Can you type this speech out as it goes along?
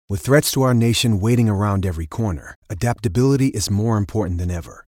With threats to our nation waiting around every corner, adaptability is more important than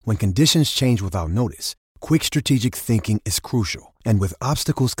ever. When conditions change without notice, quick strategic thinking is crucial. And with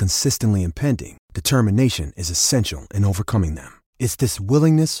obstacles consistently impending, determination is essential in overcoming them. It's this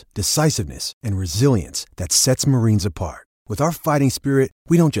willingness, decisiveness, and resilience that sets Marines apart. With our fighting spirit,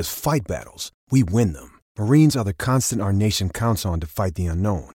 we don't just fight battles, we win them. Marines are the constant our nation counts on to fight the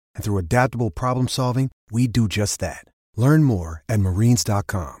unknown. And through adaptable problem solving, we do just that. Learn more at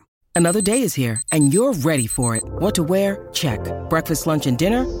marines.com. Another day is here, and you're ready for it. What to wear? Check. Breakfast, lunch, and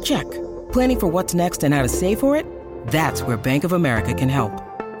dinner? Check. Planning for what's next and how to save for it? That's where Bank of America can help.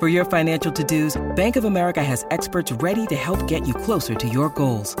 For your financial to-dos, Bank of America has experts ready to help get you closer to your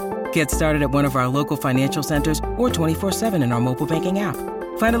goals. Get started at one of our local financial centers or 24/7 in our mobile banking app.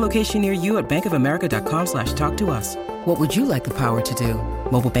 Find a location near you at bankofamerica.com/talktous. What would you like the power to do?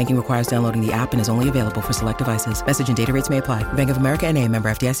 Mobile banking requires downloading the app and is only available for select devices. Message and data rates may apply. Bank of America N.A., member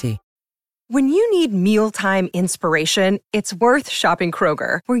FDIC. When you need mealtime inspiration, it's worth shopping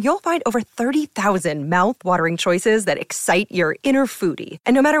Kroger, where you'll find over 30,000 mouth-watering choices that excite your inner foodie.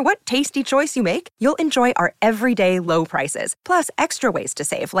 And no matter what tasty choice you make, you'll enjoy our everyday low prices, plus extra ways to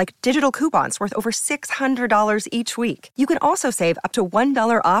save, like digital coupons worth over $600 each week. You can also save up to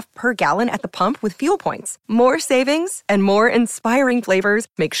 $1 off per gallon at the pump with fuel points. More savings and more inspiring flavors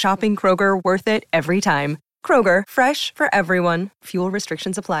make shopping Kroger worth it every time. Kroger, fresh for everyone. Fuel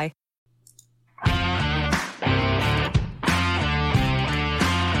restrictions apply.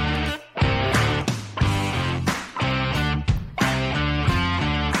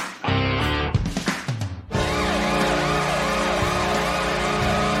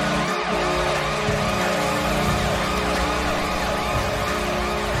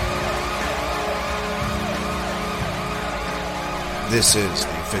 This is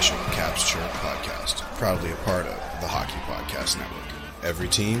the official Caps Chirp podcast, proudly a part of the Hockey Podcast Network. Every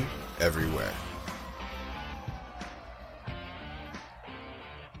team, everywhere.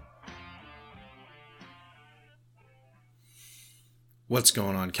 What's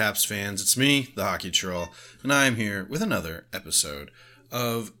going on, Caps fans? It's me, the Hockey Troll, and I'm here with another episode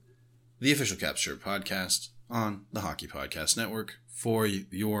of the official Caps Chirp podcast on the Hockey Podcast Network for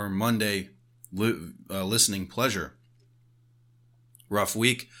your Monday listening pleasure. Rough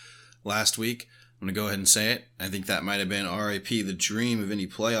week last week. I'm going to go ahead and say it. I think that might have been RIP, the dream of any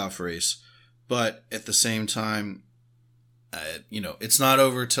playoff race. But at the same time, it's not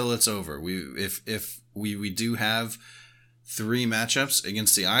over till it's over. We do have 3 matchups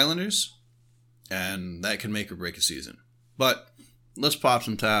against the Islanders, and that can make or break a season. But let's pop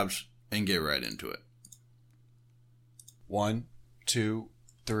some tabs and get right into it. 1, 2,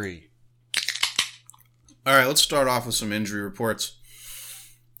 3. All right, let's start off with some injury reports.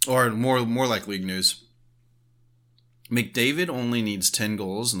 Or more like league news. McDavid only needs 10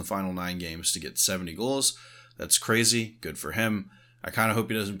 goals in the final 9 games to get 70 goals. That's crazy. Good for him. I kind of hope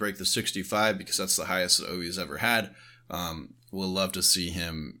he doesn't break the 65 because that's the highest that Ovi's ever had. We'll love to see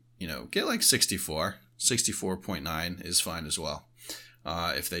him, get like 64. 64.9 is fine as well,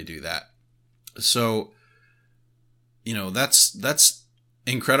 if they do that. So, that's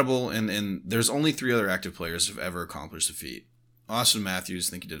incredible. And there's only 3 other active players who have ever accomplished the feat. Austin Matthews,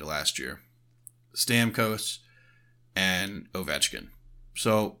 I think he did it last year. Stamkos and Ovechkin.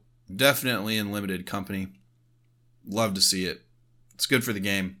 So definitely in limited company. Love to see it. It's good for the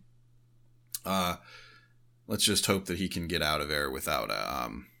game. Let's just hope that he can get out of there without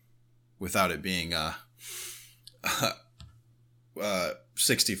it being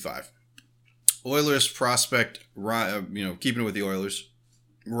 65. Oilers prospect, keeping it with the Oilers,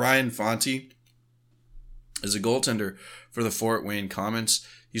 Ryan Fonte is a goaltender for the Fort Wayne Comets.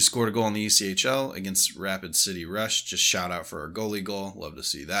 He scored a goal in the ECHL against Rapid City Rush. Just shout out for our goalie goal. Love to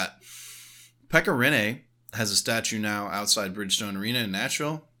see that. Pekka Rinne has a statue now outside Bridgestone Arena in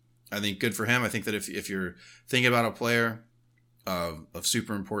Nashville. I think good for him. I think that if you're thinking about a player of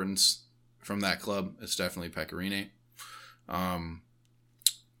super importance from that club, it's definitely Pekka Rinne.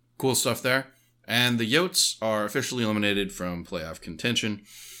 Cool stuff there. And the Yotes are officially eliminated from playoff contention.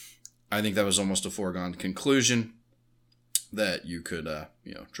 I think that was almost a foregone conclusion that you could,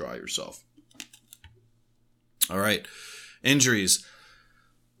 draw yourself. All right. Injuries.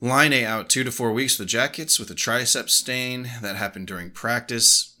 Line A out 2 to 4 weeks for the Jackets with a tricep stain. That happened during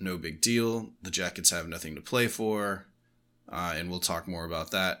practice. No big deal. The Jackets have nothing to play for. And we'll talk more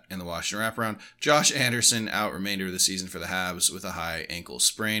about that in the Washington wraparound. Josh Anderson out remainder of the season for the Habs with a high ankle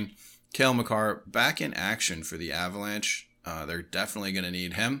sprain. Cale Makar back in action for the Avalanche. They're definitely going to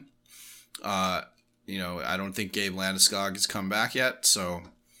need him. I don't think Gabe Landeskog has come back yet, so,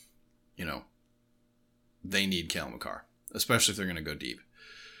 they need Cale Makar, especially if they're going to go deep.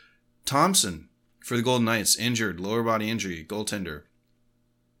 Thompson for the Golden Knights, injured, lower body injury, goaltender.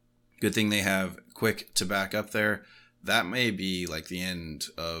 Good thing they have Quick to back up there. That may be like the end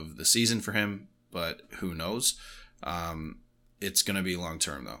of the season for him, but who knows? It's going to be long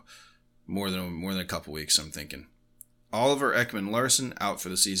term though. More than a couple weeks, I'm thinking. Oliver Ekman-Larsson out for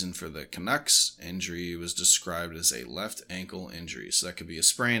the season for the Canucks. Injury was described as a left ankle injury. So that could be a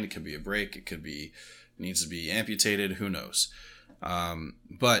sprain, it could be a break, needs to be amputated, who knows.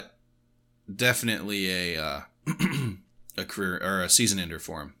 But definitely a career or a season ender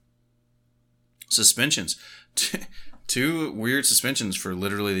for him. Suspensions. Two weird suspensions for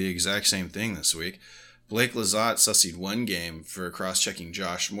literally the exact same thing this week. Blake Lizotte sussied 1 game for cross-checking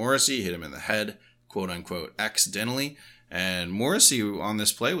Josh Morrissey, hit him in the head, quote-unquote, accidentally. And Morrissey on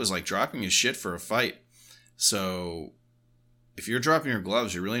this play was like dropping his shit for a fight. So if you're dropping your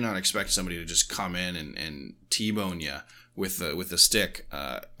gloves, you're really not expecting somebody to just come in and T-bone you with the stick.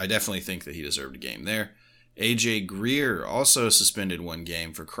 I definitely think that he deserved a game there. AJ Greer also suspended 1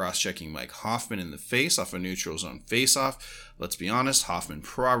 game for cross-checking Mike Hoffman in the face off a neutral zone face-off. Let's be honest, Hoffman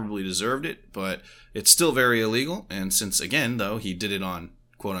probably deserved it, but it's still very illegal. And since, again, though, he did it on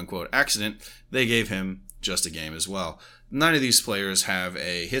quote-unquote accident, they gave him just a game as well. None of these players have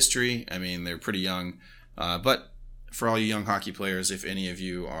a history. I mean, they're pretty young. But for all you young hockey players, if any of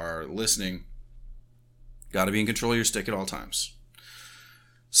you are listening, got to be in control of your stick at all times.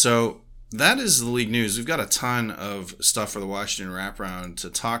 So that is the league news. We've got a ton of stuff for the Washington Wraparound to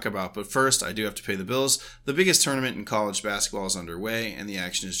talk about, but first I do have to pay the bills. The biggest tournament in college basketball is underway, and the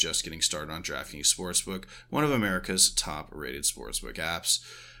action is just getting started on DraftKings Sportsbook, one of America's top-rated sportsbook apps.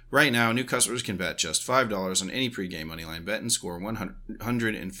 Right now, new customers can bet just $5 on any pregame moneyline bet and score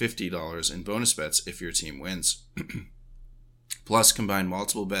 $150 in bonus bets if your team wins. Plus, combine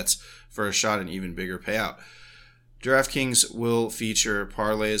multiple bets for a shot at an even bigger payout. DraftKings will feature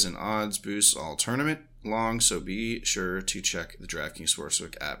parlays and odds boosts all tournament long, so be sure to check the DraftKings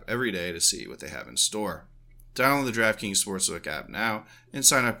Sportsbook app every day to see what they have in store. Download the DraftKings Sportsbook app now and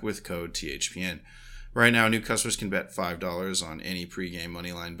sign up with code THPN. Right now, new customers can bet $5 on any pregame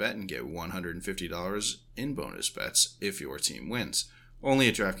moneyline bet and get $150 in bonus bets if your team wins. Only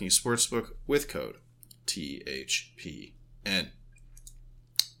at DraftKings Sportsbook with code THPN.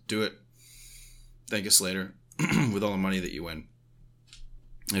 Do it. Thank us later. With all the money that you win.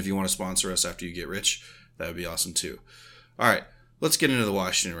 If you want to sponsor us after you get rich, that would be awesome too. All right, let's get into the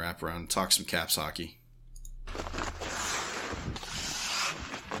Washington Wraparound, talk some Caps hockey.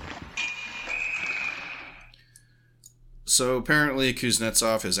 So apparently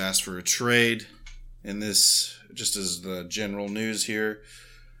Kuznetsov has asked for a trade, and this, just as the general news here,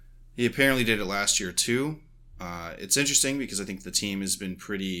 he apparently did it last year too. It's interesting because I think the team has been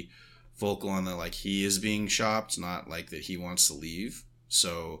pretty vocal on that, like he is being shopped, not like that he wants to leave.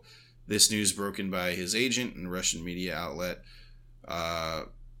 So this news broken by his agent and Russian media outlet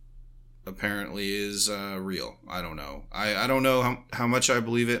apparently is real. I don't know. I don't know how much I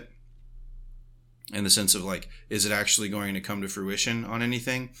believe it in the sense of like, is it actually going to come to fruition on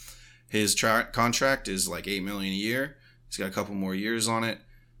anything? His contract is like $8 million a year. He's got a couple more years on it.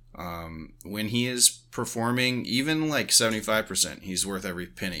 When he is performing even like 75%, he's worth every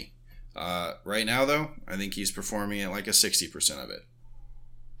penny. Right now, though, I think he's performing at like a 60% of it.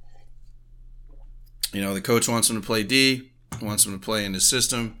 You know, the coach wants him to play D, wants him to play in his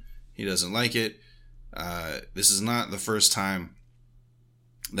system. He doesn't like it. This is not the first time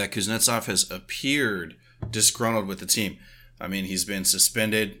that Kuznetsov has appeared disgruntled with the team. I mean, he's been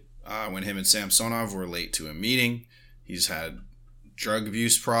suspended when him and Samsonov were late to a meeting. He's had drug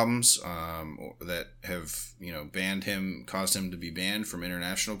abuse problems that have, banned him, caused him to be banned from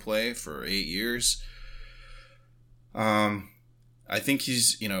international play for 8 years. I think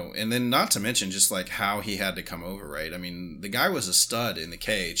he's, and then not to mention just like how he had to come over, right? I mean, the guy was a stud in the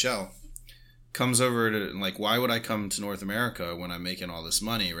KHL. Comes over to, like, why would I come to North America when I'm making all this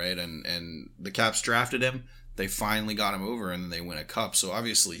money, right? And the Caps drafted him. They finally got him over, and then they win a cup. So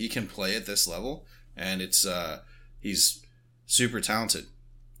obviously he can play at this level, and it's he's super talented.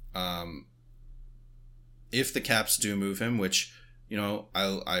 If the Caps do move him, which,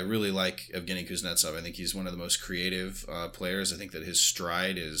 I really like Evgeny Kuznetsov. I think he's one of the most creative players. I think that his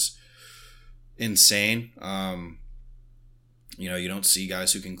stride is insane. You don't see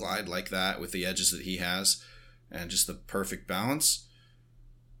guys who can glide like that with the edges that he has and just the perfect balance.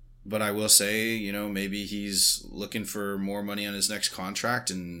 But I will say, maybe he's looking for more money on his next contract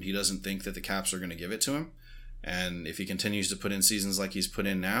and he doesn't think that the Caps are going to give it to him. And if he continues to put in seasons like he's put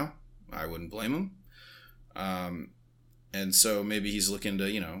in now, I wouldn't blame him. And so maybe he's looking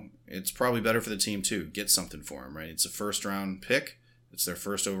to, it's probably better for the team too, get something for him, right? It's a first round pick It's their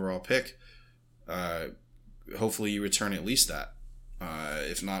first overall pick. Hopefully you return at least that,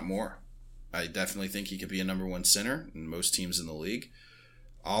 if not more. I definitely think he could be a number one center in most teams in the league.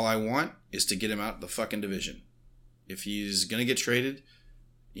 All I want is to get him out of the fucking division. If he's going to get traded,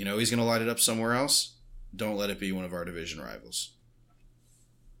 he's going to light it up somewhere else. Don't let it be one of our division rivals.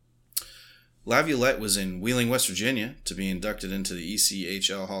 Laviolette was in Wheeling, West Virginia to be inducted into the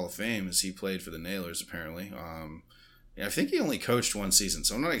ECHL Hall of Fame as he played for the Nailers, apparently. I think he only coached one season,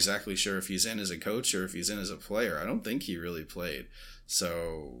 so I'm not exactly sure if he's in as a coach or if he's in as a player. I don't think he really played,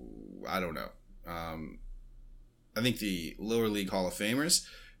 so I don't know. I think the lower league Hall of Famers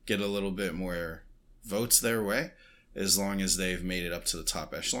get a little bit more votes their way as long as they've made it up to the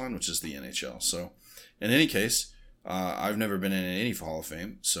top echelon, which is the NHL. So in any case, I've never been in any Hall of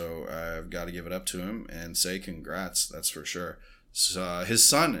Fame, so I've got to give it up to him and say congrats, that's for sure. So, his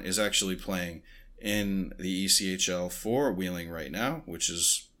son is actually playing in the ECHL for Wheeling right now, which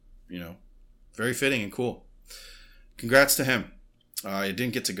is, very fitting and cool. Congrats to him. I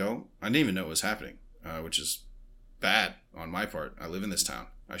didn't get to go. I didn't even know it was happening, which is bad on my part. I live in this town.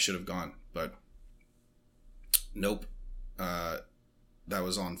 I should have gone, but nope. That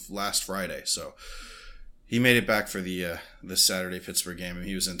was on last Friday, so he made it back for the Saturday Pittsburgh game, and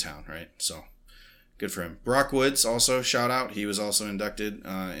he was in town, right? So good for him. Brock Woods, also, shout out. He was also inducted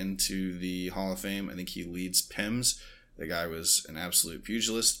into the Hall of Fame. I think he leads PIMS. The guy was an absolute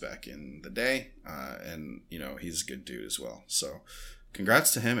pugilist back in the day, and, he's a good dude as well. So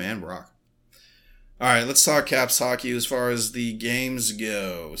congrats to him and Brock. All right, let's talk Caps hockey as far as the games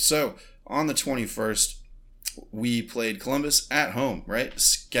go. So on the 21st, we played Columbus at home, right?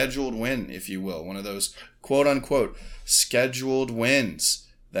 Scheduled win, if you will. One of those quote-unquote scheduled wins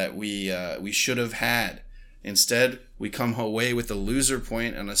that we should have had. Instead, we come away with a loser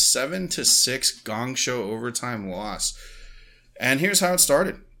point and a 7-6 gong show overtime loss. And here's how it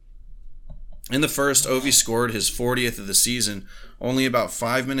started. In the first, Ovi scored his 40th of the season, only about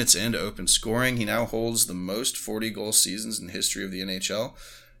 5 minutes into open scoring. He now holds the most 40-goal seasons in the history of the NHL.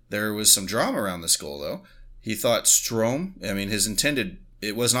 There was some drama around this goal, though. He thought Strome,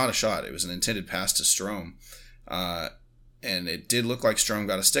 it was not a shot. It was an intended pass to Strome. And it did look like Strome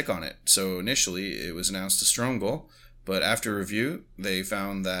got a stick on it. So initially, it was announced a Strome goal. But after review, they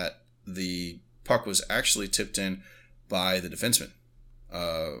found that the puck was actually tipped in by the defenseman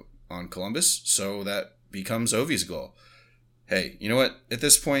on Columbus. So that becomes Ovi's goal. Hey, you know what? At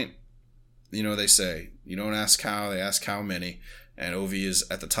this point, they say, you don't ask how, they ask how many. And Ovi is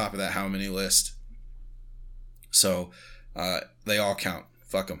at the top of that how many list. So they all count.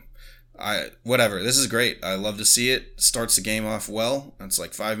 Fuck them. Whatever. This is great. I love to see it. Starts the game off well. It's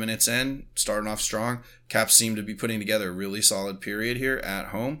like 5 minutes in, starting off strong. Caps seem to be putting together a really solid period here at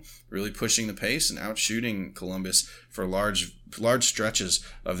home, really pushing the pace and outshooting Columbus for large stretches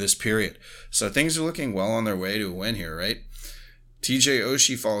of this period. So things are looking well on their way to a win here, right? TJ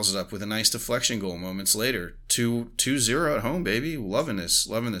Oshie follows it up with a nice deflection goal moments later. 2-0 at home, baby. Loving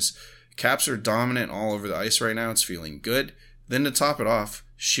this. Caps are dominant all over the ice right now. It's feeling good. Then to top it off,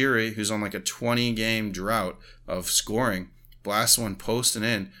 Shiri, who's on like a 20-game drought of scoring, blasts one posting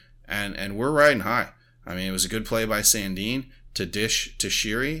in, and we're riding high. I mean, it was a good play by Sandin to dish to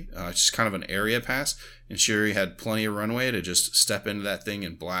Shiri, just kind of an area pass, and Shiri had plenty of runway to just step into that thing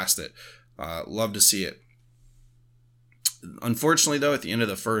and blast it. Love to see it. Unfortunately, though, at the end of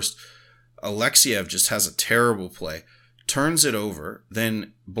the first, Alexiev just has a terrible play, turns it over,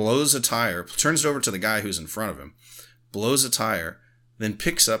 then blows a tire, turns it over to the guy who's in front of him, blows a tire, then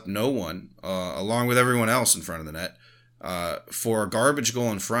picks up no one, along with everyone else in front of the net, for a garbage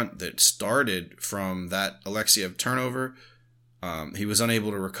goal in front that started from that Alexiev turnover. He was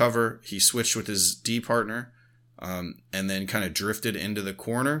unable to recover. He switched with his D partner, and then kind of drifted into the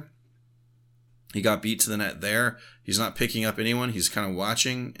corner. He got beat to the net there. He's not picking up anyone. He's kind of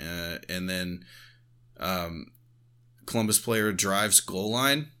watching, and then Columbus player drives goal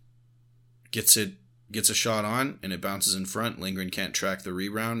line, gets a shot on, and it bounces in front. Lindgren can't track the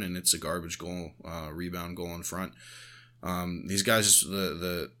rebound, and it's a garbage goal, rebound goal in front. These guys,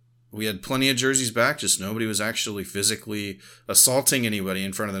 we had plenty of jerseys back, just nobody was actually physically assaulting anybody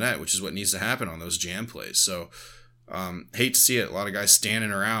in front of the net, which is what needs to happen on those jam plays. So, hate to see it. A lot of guys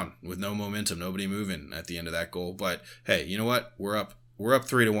standing around with no momentum, nobody moving at the end of that goal. But hey, you know what? We're up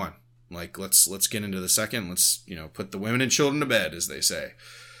 3-1. Like, let's get into the second. Let's, put the women and children to bed, as they say.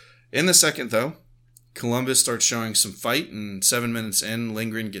 In the second, though, Columbus starts showing some fight, and 7 minutes in,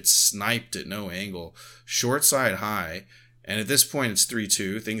 Lindgren gets sniped at no angle, short side high, and at this point it's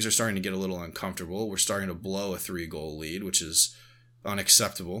 3-2. Things are starting to get a little uncomfortable. We're starting to blow a 3-goal lead, which is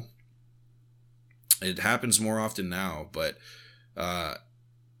unacceptable. It happens more often now, but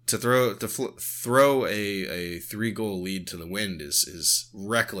To throw a 3-goal lead to the wind is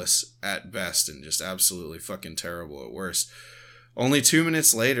reckless at best and just absolutely fucking terrible at worst. Only 2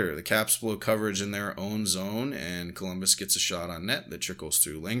 minutes later, the Caps blow coverage in their own zone, and Columbus gets a shot on net that trickles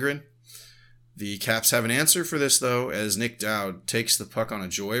through Lindgren. The Caps have an answer for this, though, as Nick Dowd takes the puck on a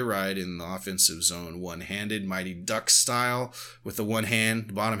joyride in the offensive zone, one-handed, Mighty Ducks style, with the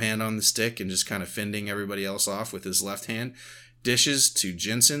bottom hand on the stick, and just kind of fending everybody else off with his left hand. Dishes to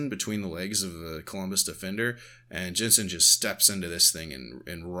Jensen between the legs of the Columbus defender, and Jensen just steps into this thing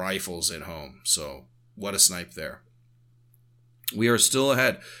and rifles it home. So, what a snipe there. We are still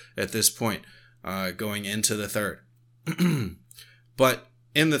ahead at this point, going into the third. But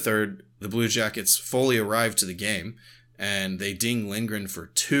in the third, the Blue Jackets fully arrive to the game, and they ding Lindgren for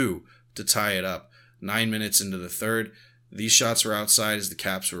 2 to tie it up. 9 minutes into the third, these shots were outside as the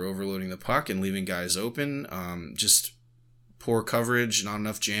Caps were overloading the puck and leaving guys open. Just poor coverage, not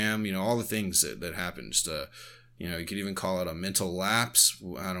enough jam, all the things that happened. Just, you could even call it a mental lapse.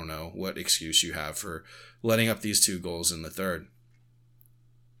 I don't know what excuse you have for letting up these 2 goals in the third.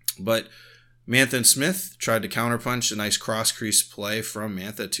 But Mantha and Smith tried to counterpunch a nice cross-crease play from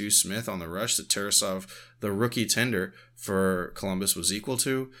Mantha to Smith on the rush that Tarasov, the rookie tender for Columbus, was equal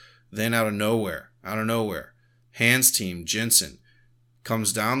to. Then out of nowhere, Hans team Jensen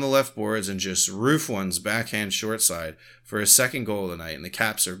comes down the left boards and just roof one's backhand short side for his second goal of the night, and the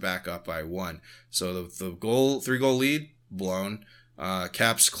Caps are back up by 1. So the 3-goal lead blown.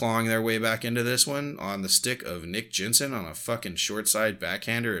 Caps clawing their way back into this one on the stick of Nick Jensen on a fucking short side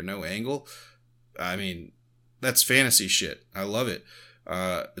backhander at no angle. I mean, that's fantasy shit. I love it.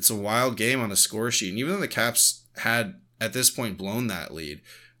 It's a wild game on the score sheet. And even though the Caps had, at this point, blown that lead,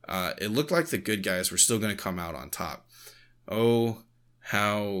 it looked like the good guys were still going to come out on top. Oh,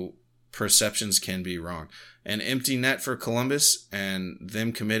 how perceptions can be wrong. An empty net for Columbus, and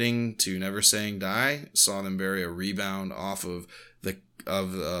them committing to never saying die saw them bury a rebound off of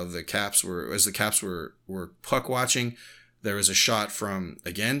the Caps. As the Caps were puck watching, there was a shot from,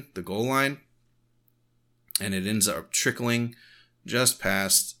 again, the goal line, and it ends up trickling just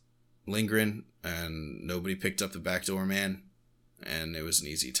past Lindgren, and nobody picked up the backdoor man, and it was an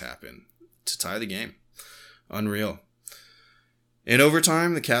easy tap in to tie the game. Unreal. In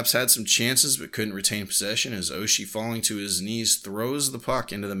overtime, the Caps had some chances but couldn't retain possession as Oshie, falling to his knees, throws the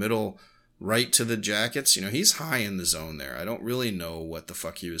puck into the middle right to the Jackets. He's high in the zone there. I don't really know what the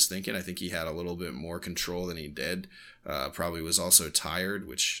fuck he was thinking. I think he had a little bit more control than he did. Probably was also tired,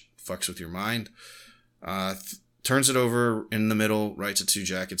 which fucks with your mind. Turns it over in the middle, right to 2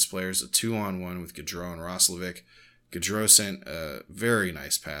 Jackets players, a 2-on-1 with Gaudreau and Roslovic. Gaudreau sent a very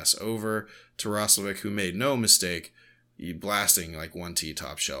nice pass over to Roslovic, who made no mistake. He blasting like 1T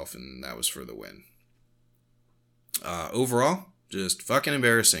top shelf, and that was for the win. Overall, just fucking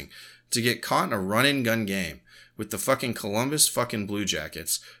embarrassing to get caught in a run-and-gun game with the fucking Columbus fucking Blue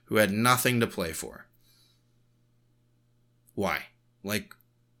Jackets who had nothing to play for. Why?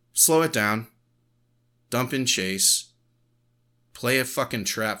 Slow it down. Dump and chase. Play a fucking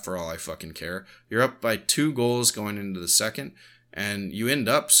trap for all I fucking care. You're up by 2 goals going into the second, and you end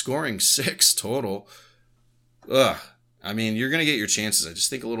up scoring 6 total. Ugh. I mean, you're going to get your chances. I just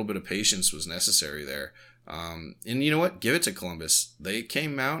think a little bit of patience was necessary there. And you know what? Give it to Columbus. They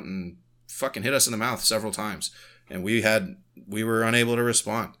came out and fucking hit us in the mouth several times, and we were unable to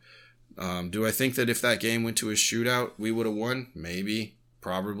respond. Do I think that if that game went to a shootout, we would have won? Maybe,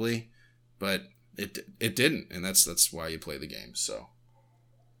 probably, but it didn't, and that's why you play the game. So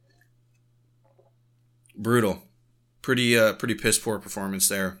brutal, pretty piss poor performance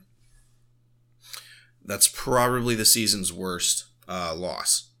there. That's probably the season's worst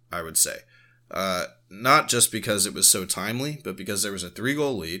loss, I would say. Not just because it was so timely, but because there was a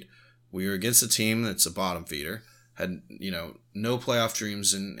 3-goal lead. We were against a team that's a bottom feeder, had no playoff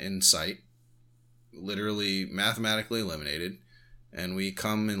dreams in sight, literally mathematically eliminated, and we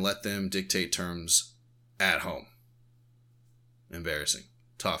come and let them dictate terms at home. Embarrassing.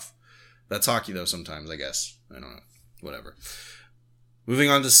 Tough. That's hockey, though, sometimes, I guess. I don't know. Whatever. Moving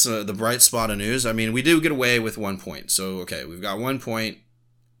on to the bright spot of news. I mean, we do get away with 1 point. So, okay, we've got 1 point.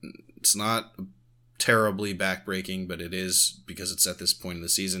 It's not terribly backbreaking, but it is because it's at this point in the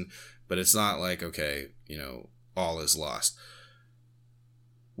season. But it's not like, okay, all is lost.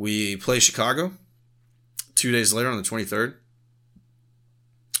 We play Chicago 2 days later on the 23rd.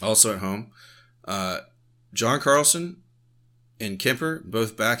 Also at home. John Carlson and Kemper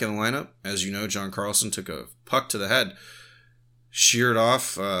both back in the lineup. As you know, John Carlson took a puck to the head, sheared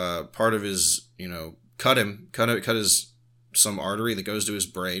off part of his, cut his some artery that goes to his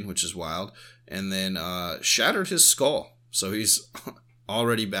brain, which is wild, and then shattered his skull. So he's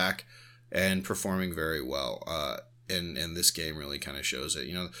already back and performing very well. And this game really kind of shows it.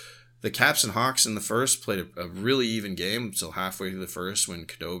 The Caps and Hawks in the first played a really even game until halfway through the first when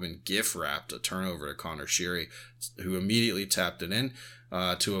Khudobin gift-wrapped a turnover to Connor Sheary, who immediately tapped it in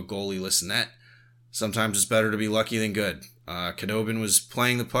to a goalie-less net. Sometimes it's better to be lucky than good. Khudobin was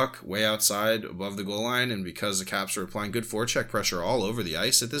playing the puck way outside above the goal line, and because the Caps were applying good forecheck pressure all over the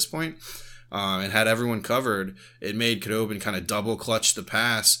ice at this point, and had everyone covered, it made Khudobin kind of double clutch the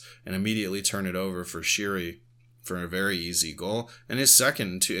pass and immediately turn it over for Sheary for a very easy goal, and his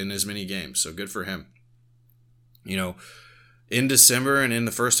second in as many games, so good for him. In December and in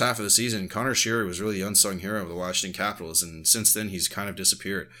the first half of the season, Connor Sheary was really the unsung hero of the Washington Capitals, and since then he's kind of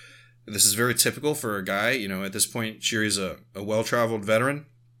disappeared. This is very typical for a guy, at this point, Sheary's a well-traveled veteran.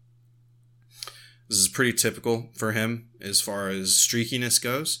 This is pretty typical for him as far as streakiness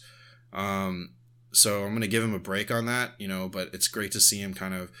goes. So I'm going to give him a break on that, but it's great to see him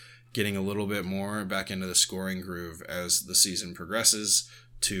kind of getting a little bit more back into the scoring groove as the season progresses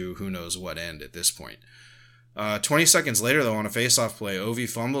to who knows what end at this point. 20 seconds later, though, on a face-off play, Ovi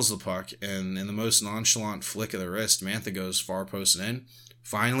fumbles the puck, and in the most nonchalant flick of the wrist, Mantha goes far post and in.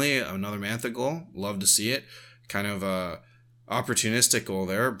 Finally, another Mantha goal. Love to see it. Kind of a opportunistic goal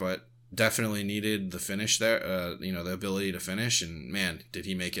there, but definitely needed the finish there, the ability to finish, and man, did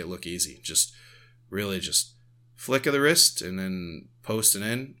he make it look easy. Just flick of the wrist and then post and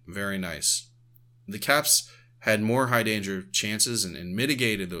in. Very nice. The Caps had more high danger chances and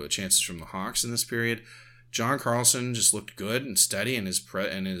mitigated the chances from the Hawks in this period. John Carlson just looked good and steady in his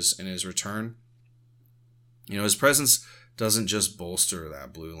return. His presence doesn't just bolster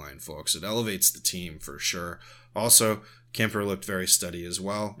that blue line, folks. It elevates the team for sure. Also, Kemper looked very steady as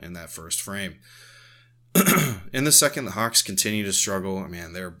well in that first frame. In the second, the Hawks continue to struggle.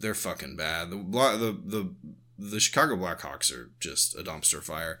 Man, they're fucking bad. The Chicago Blackhawks are just a dumpster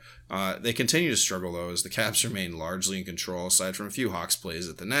fire. They continue to struggle, though, as the Caps remain largely in control, aside from a few Hawks plays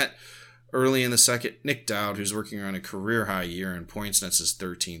at the net. Early in the second, Nick Dowd, who's working on a career-high year in points, nets his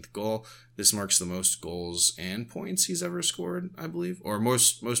 13th goal. This marks the most goals and points he's ever scored, I believe. Or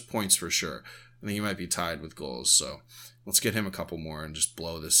most points for sure. I think he might be tied with goals, so let's get him a couple more and just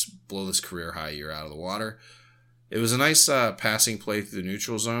blow this career-high year out of the water. It was a nice passing play through the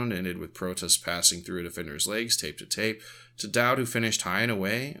neutral zone, ended with Protas passing through a defender's legs, tape to tape, to Dowd, who finished high and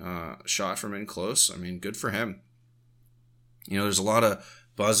away, shot from in close. I mean, good for him. There's a lot of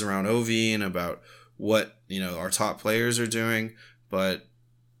buzz around OV and about what, our top players are doing, but,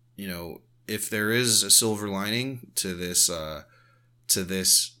 if there is a silver lining to this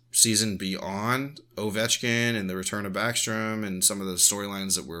season beyond Ovechkin and the return of Backstrom and some of the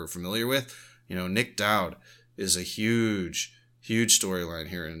storylines that we're familiar with, Nick Dowd is a huge storyline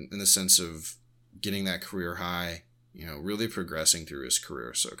here in the sense of getting that career high, really progressing through his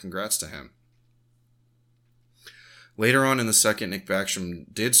career. So congrats to him. Later on in the second, Nick Backstrom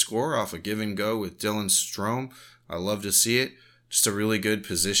did score off a give and go with Dylan Strome. I love to see it. Just a really good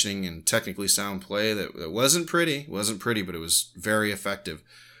positioning and technically sound play that wasn't pretty, but it was very effective.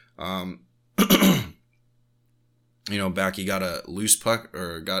 Backy got a loose puck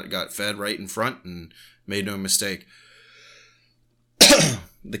or got fed right in front and made no mistake.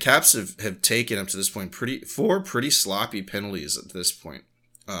 The Caps have taken up to this point four pretty sloppy penalties at this point.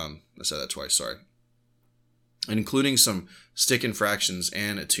 I said that twice, sorry. And including some stick infractions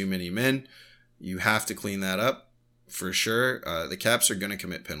and a too many men. You have to clean that up for sure. The Caps are going to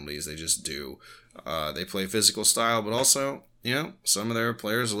commit penalties. They just do. They play physical style, but also, some of their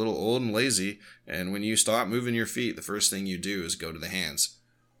players are a little old and lazy. And when you stop moving your feet, the first thing you do is go to the hands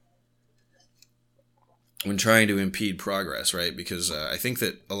when trying to impede progress, right? Because I think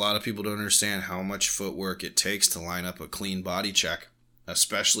that a lot of people don't understand how much footwork it takes to line up a clean body check,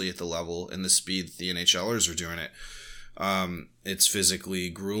 especially at the level and the speed that the NHLers are doing it. It's physically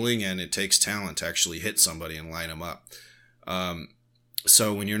grueling, and it takes talent to actually hit somebody and line them up.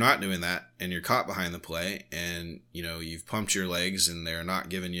 So when you're not doing that and you're caught behind the play and, you've pumped your legs and they're not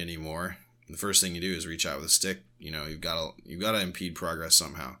giving you any more, the first thing you do is reach out with a stick. You've got to impede progress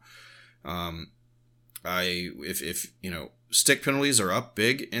somehow. If stick penalties are up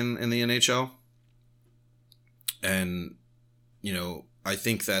big in the NHL, and, I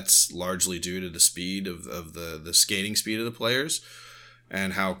think that's largely due to the speed of the skating speed of the players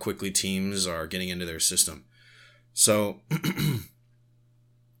and how quickly teams are getting into their system. So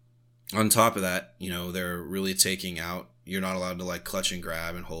on top of that, they're really taking out, you're not allowed to clutch and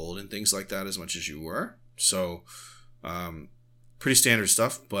grab and hold and things like that as much as you were. So pretty standard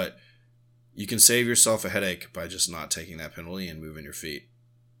stuff, but you can save yourself a headache by just not taking that penalty and moving your feet,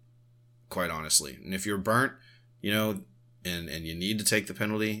 quite honestly. And if you're burnt, and you need to take the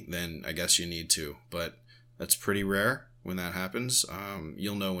penalty, then I guess you need to. But that's pretty rare when that happens.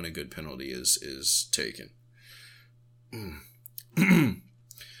 You'll know when a good penalty is taken.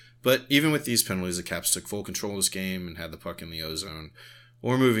 But even with these penalties, the Caps took full control of this game and had the puck in the O-zone,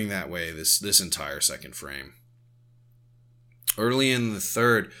 or moving that way this entire second frame. Early in the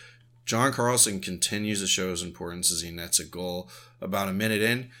third, John Carlson continues to show his importance as he nets a goal. About a minute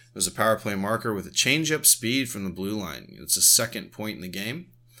in, there's a power play marker with a change-up speed from the blue line. It's a second point in the game.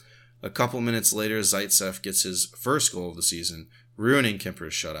 A couple minutes later, Zaitsev gets his first goal of the season, ruining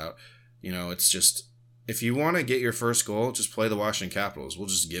Kemper's shutout. You know, it's just, if you want to get your first goal, just play the Washington Capitals. We'll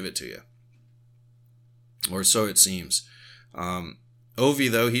just give it to you. Or so it seems.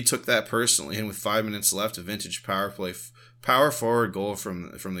 Ovi, though, he took that personally, and with 5 minutes left, a vintage power forward goal from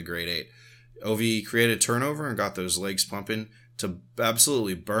the grade 8. Ovi created a turnover and got those legs pumping to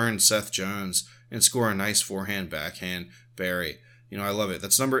absolutely burn Seth Jones and score a nice forehand backhand Barry. You know, I love it.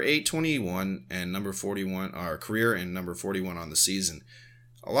 That's number 821 and number 41, our career, and number 41 on the season.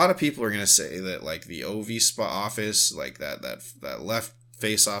 A lot of people are going to say that, like, the Ovi spot office, like that left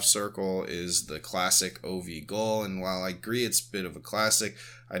face-off circle is the classic Ovi goal. And while I agree it's a bit of a classic,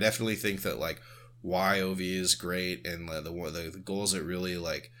 I definitely think that, like, why Ovi is great and the goals that really,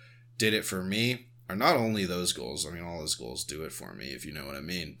 like, did it for me are not only those goals. I mean, all those goals do it for me, if you know what I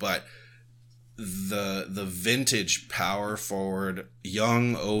mean. But the vintage power forward,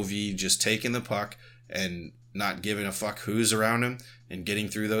 young Ovi just taking the puck and not giving a fuck who's around him and getting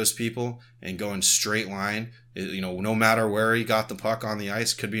through those people and going straight line. You know, no matter where he got the puck on the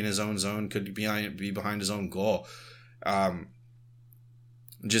ice, could be in his own zone, could be behind his own goal.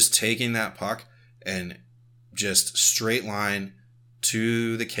 Just taking that puck and just straight line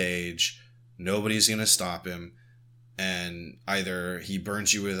to the cage. Nobody's going to stop him. And either he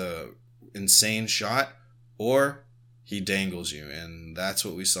burns you with a insane shot or he dangles you. And that's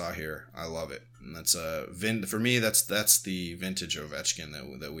what we saw here. I love it. And that's for me, that's the vintage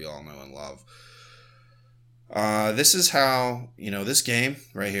Ovechkin that we all know and love. This is how, this game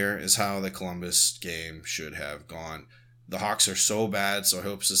right here is how the Columbus game should have gone. The Hawks are so bad, so I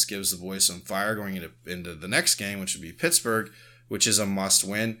hope this gives the boys some fire going into the next game, which would be Pittsburgh, which is a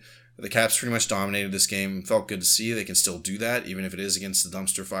must-win. The Caps pretty much dominated this game. Felt good to see. They can still do that, even if it is against the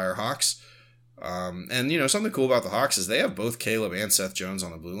dumpster fire Hawks. And, something cool about the Hawks is they have both Caleb and Seth Jones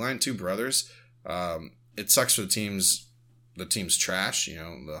on the blue line, two brothers. It sucks for the team's trash,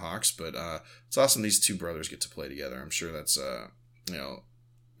 the Hawks, but it's awesome these two brothers get to play together. I'm sure that's,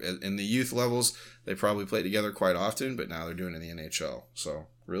 in the youth levels, they probably play together quite often, but now they're doing it in the NHL. So,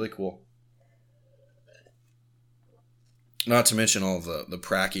 really cool. Not to mention all the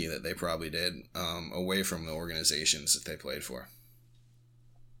pracky that they probably did away from the organizations that they played for.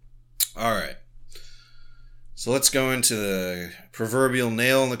 All right. So let's go into the proverbial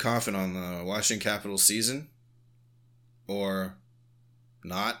nail in the coffin on the Washington Capitals season. Or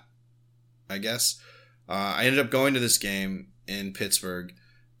not, I guess. I ended up going to this game in Pittsburgh.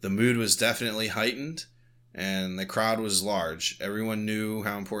 The mood was definitely heightened, and the crowd was large. Everyone knew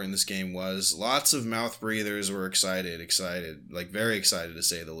how important this game was. Lots of mouth breathers were excited, like very excited to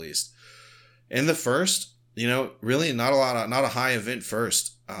say the least. In the first, really not a high event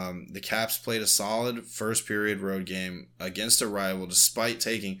first. The Caps played a solid first period road game against a rival despite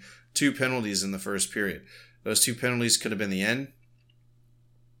taking 2 penalties in the first period. Those 2 penalties could have been the end,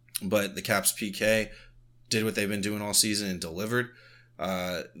 but the Caps PK did what they've been doing all season and delivered.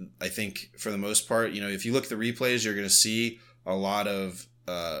 I think for the most part, if you look at the replays, you're going to see a lot of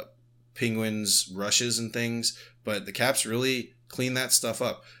Penguins rushes and things, but the Caps really cleaned that stuff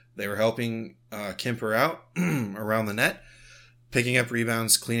up. They were helping Kemper out around the net, picking up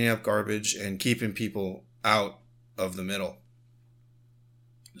rebounds, cleaning up garbage, and keeping people out of the middle.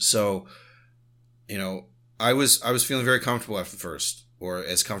 So, I was feeling very comfortable after the first, or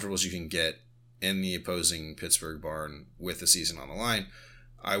as comfortable as you can get in the opposing Pittsburgh barn with the season on the line.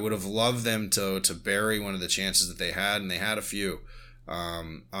 I would have loved them to bury one of the chances that they had, and they had a few.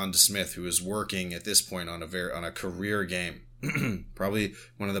 On DeSmith, who was working at this point on a career game, probably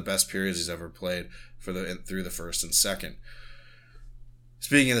one of the best periods he's ever played through the first and second.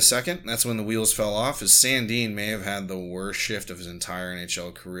 Speaking of the second, that's when the wheels fell off, as Sandin may have had the worst shift of his entire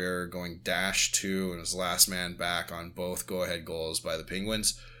NHL career, going -2 and his last man back on both go-ahead goals by the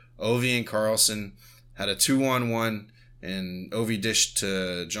Penguins. Ovi and Carlson had a 2-on-1, and Ovi dished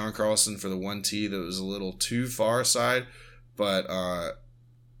to John Carlson for the 1T that was a little too far side, but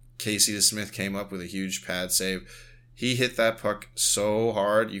Casey DeSmith came up with a huge pad save. He hit that puck so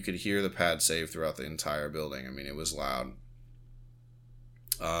hard, you could hear the pad save throughout the entire building. I mean, it was loud.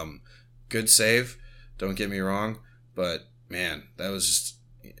 Good save, don't get me wrong, but man, that was just...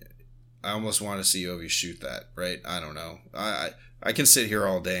 I almost want to see Ovi shoot that, right? I don't know. I can sit here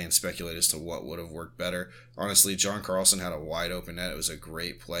all day and speculate as to what would have worked better. Honestly, John Carlson had a wide open net. It was a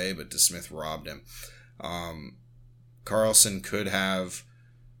great play, but DeSmith robbed him. Carlson could have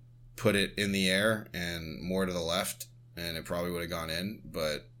put it in the air and more to the left, and it probably would have gone in.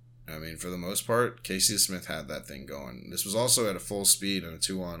 But, I mean, for the most part, Casey DeSmith had that thing going. This was also at a full speed on a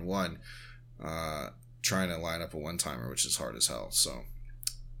 2-on-1, trying to line up a one-timer, which is hard as hell. So,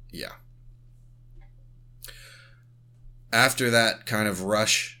 yeah. After that kind of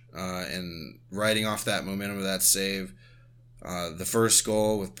rush and riding off that momentum of that save, the first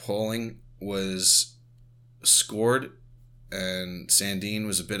goal with Poling was scored, and Sandin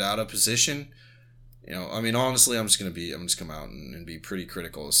was a bit out of position. You know, I mean, honestly, I'm just gonna come out and be pretty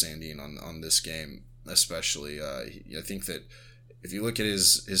critical of Sandin on this game, especially. I think that if you look at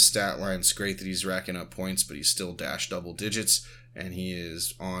his stat line, it's great that he's racking up points, but he's still dashed double digits, and he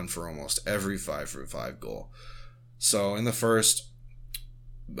is on for almost every 5-for-5 goal. So in the first,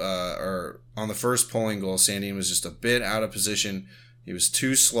 on the first Poling goal, Sandin was just a bit out of position. He was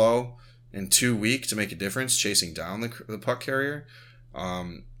too slow and too weak to make a difference chasing down the puck carrier.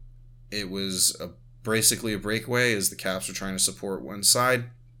 It was basically a breakaway as the Caps were trying to support one side.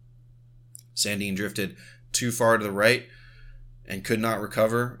 Sandin drifted too far to the right and could not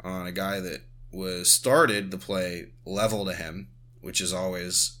recover on a guy that started the play level to him, which is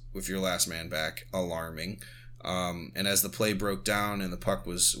always, with your last man back, alarming. And as the play broke down and the puck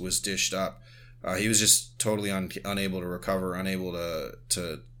was dished up, he was just totally unable to recover, unable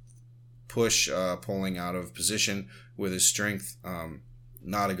to push Poling out of position with his strength.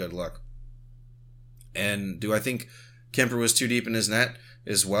 Not a good look. And do I think Kemper was too deep in his net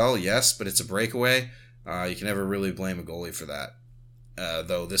as well? Yes, but it's a breakaway. You can never really blame a goalie for that.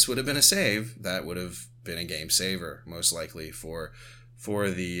 Though this would have been a save, that would have been a game saver, most likely, for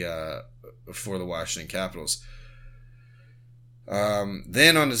the Washington Capitals.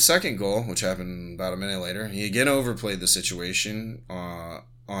 Then on the second goal, which happened about a minute later, he again overplayed the situation on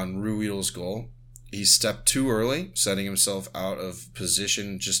Ruhwedel's goal. He stepped too early, setting himself out of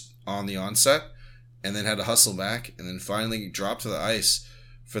position just on the onset, and then had to hustle back, and then finally dropped to the ice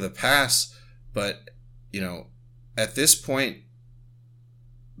for the pass. But, you know, at this point,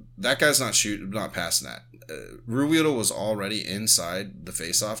 that guy's not passing that. Ruhwedel was already inside the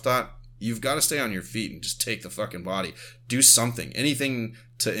faceoff dot. You've got to stay on your feet and just take the fucking body. Do something. Anything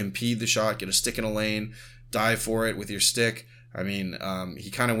to impede the shot. Get a stick in a lane. Dive for it with your stick. I mean,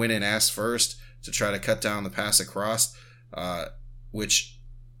 he kind of went in ass first to try to cut down the pass across, which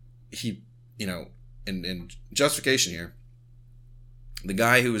he, you know, in justification here, the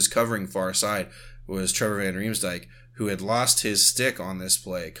guy who was covering far side was Trevor Van Riemsdyk, who had lost his stick on this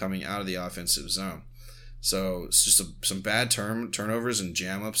play coming out of the offensive zone. So it's just some bad turnovers and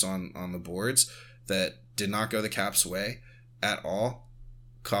jam-ups on the boards that did not go the Caps' way at all,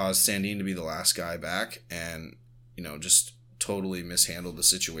 caused Sandin to be the last guy back, and, you know, just totally mishandled the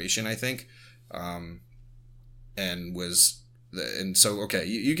situation, I think. You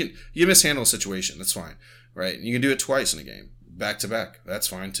mishandle a situation, that's fine, right? You can do it twice in a game, back to back, that's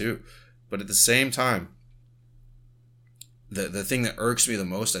fine too. But at the same time, the thing that irks me the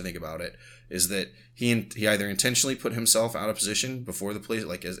most, I think, about it is that he either intentionally put himself out of position before the play,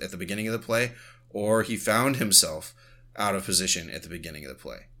 like at the beginning of the play, or he found himself out of position at the beginning of the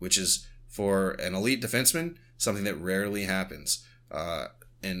play, which is, for an elite defenseman, something that rarely happens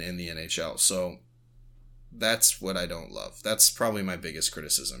in the NHL. So that's what I don't love. That's probably my biggest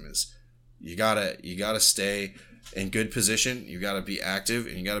criticism is you gotta stay in good position, you gotta be active,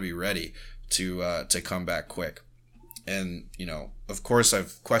 and you gotta be ready to come back quick. And, you know, of course,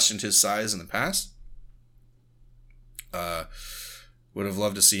 I've questioned his size in the past. Would have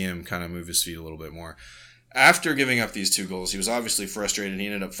loved to see him kind of move his feet a little bit more. After giving up these 2 goals, he was obviously frustrated. He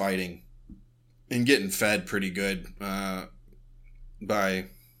ended up fighting and getting fed pretty good by,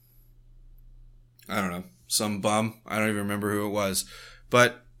 I don't know, some bum. I don't even remember who it was.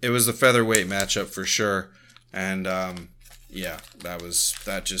 But it was the featherweight matchup for sure. And, that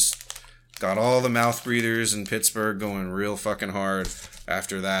just got all the mouth breathers in Pittsburgh going real fucking hard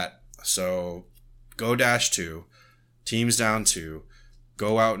after that. So go -2, teams down 2,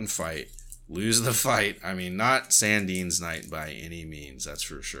 go out and fight, lose the fight. I mean, not Sandin's night by any means, that's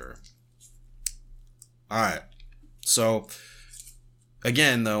for sure. All right. So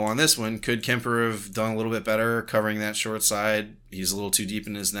again, though, on this one, could Kemper have done a little bit better covering that short side? He's a little too deep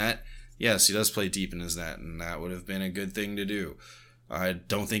in his net. Yes, he does play deep in his net, and that would have been a good thing to do. I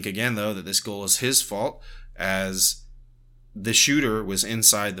don't think, again, though, that this goal is his fault, as the shooter was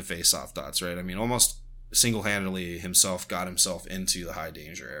inside the face-off dots, right? I mean, almost single-handedly himself got himself into the high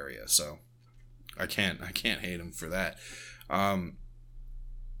danger area. So I can't hate him for that. And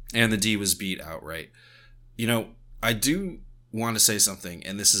the D was beat outright. I do want to say something,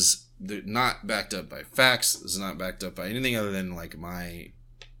 and this is not backed up by facts. This is not backed up by anything other than like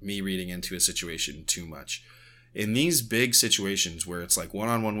me reading into a situation too much. In these big situations where it's like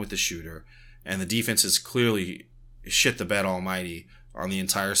one-on-one with the shooter and the defense is clearly shit the bed almighty on the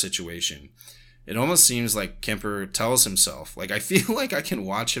entire situation, it almost seems like Kemper tells himself, like I feel like I can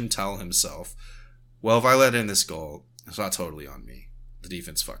watch him tell himself, well, if I let in this goal, it's not totally on me. The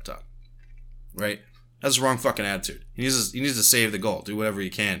defense fucked up. Right? That's the wrong fucking attitude. He needs to save the goal. Do whatever he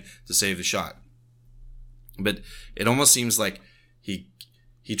can to save the shot. But it almost seems like he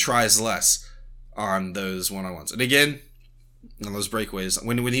tries less on those one-on-ones. And again, on those breakaways,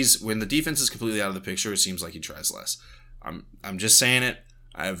 when the defense is completely out of the picture, it seems like he tries less. I'm just saying it.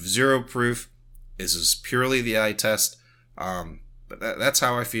 I have zero proof. This is purely the eye test. But that's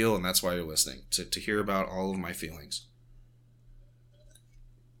how I feel, and that's why you're listening, to hear about all of my feelings.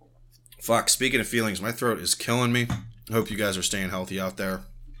 Fuck, speaking of feelings, my throat is killing me. I hope you guys are staying healthy out there.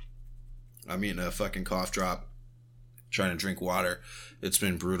 I'm eating a fucking cough drop, trying to drink water. It's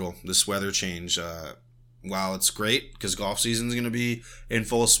been brutal. This weather change, while it's great, because golf season is going to be in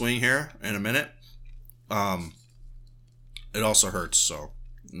full swing here in a minute, it also hurts, so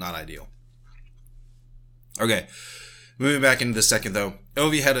not ideal. Okay, moving back into the second, though.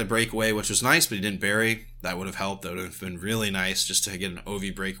 Ovi had a breakaway, which was nice, but he didn't bury. That would have helped. That would have been really nice just to get an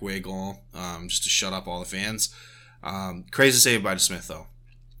Ovi breakaway goal, just to shut up all the fans. Crazy save by DeSmith, though.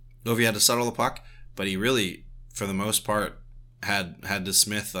 Ovi had to settle the puck, but he really, for the most part, had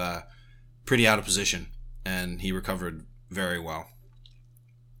DeSmith pretty out of position, and he recovered very well.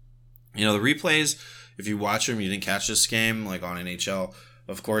 The replays, if you watch them, you didn't catch this game, like on NHL,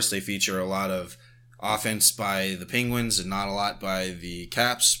 of course, they feature a lot of offense by the Penguins and not a lot by the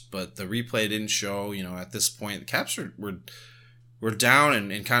Caps, but the replay didn't show, at this point, the Caps were down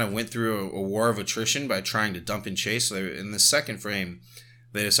and kind of went through a war of attrition by trying to dump and chase. So in the second frame,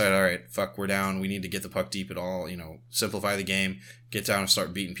 they decided, all right, fuck, we're down. We need to get the puck deep at all, simplify the game, get down and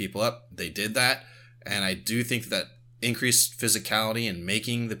start beating people up. They did that, and I do think that increased physicality and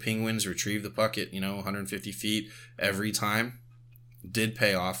making the Penguins retrieve the puck at, 150 feet every time did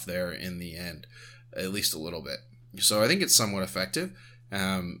pay off there in the end. At least a little bit. So I think it's somewhat effective.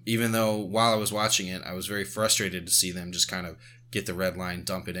 Even though while I was watching it, I was very frustrated to see them just kind of get the red line,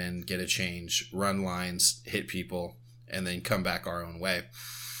 dump it in, get a change, run lines, hit people, and then come back our own way.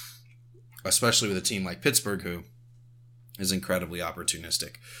 Especially with a team like Pittsburgh, who is incredibly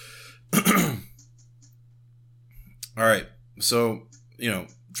opportunistic. All right. So,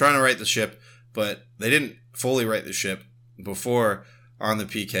 trying to right the ship, but they didn't fully right the ship before. On the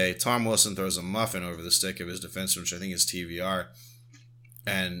PK, Tom Wilson throws a muffin over the stick of his defenseman, which I think is TVR,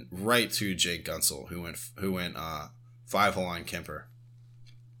 and right to Jake Gunsel, who went 5-hole on Kemper.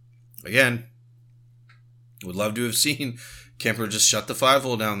 Again, would love to have seen Kemper just shut the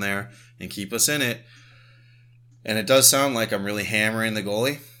 5-hole down there and keep us in it. And it does sound like I'm really hammering the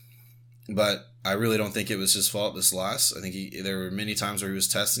goalie, but I really don't think it was his fault, this loss. I think there were many times where he was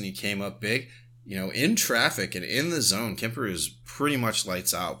testing, he came up big. In traffic and in the zone, Kemper is pretty much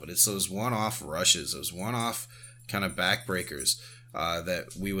lights out, but it's those one-off rushes, those one-off kind of backbreakers that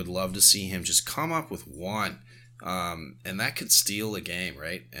we would love to see him just come up with one. And that could steal a game,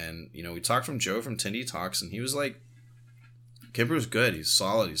 right? And, we talked from Joe from Tindy Talks, and he was like, Kemper's good, he's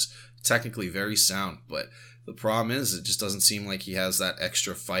solid, he's technically very sound, but the problem is it just doesn't seem like he has that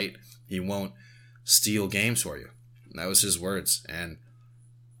extra fight. He won't steal games for you. And that was his words. And,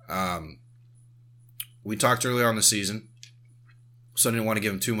 we talked earlier on the season, so I didn't want to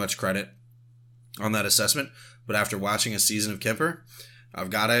give him too much credit on that assessment. But after watching a season of Kemper,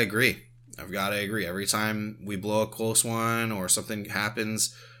 I've got to agree. Every time we blow a close one or something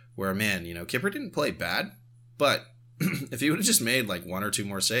happens where, man, Kemper didn't play bad, but if he would have just made like one or two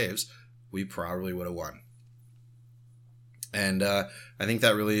more saves, we probably would have won. And I think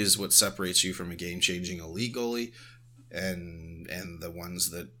that really is what separates you from a game-changing elite goalie and the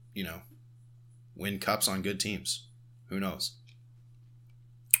ones that, win cups on good teams. Who knows?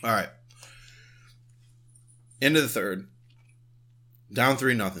 All right. Into the third. Down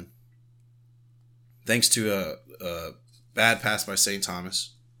 3-0. Thanks to a bad pass by St.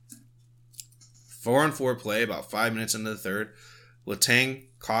 Thomas. 4-on-4 play, about 5 minutes into the third. Letang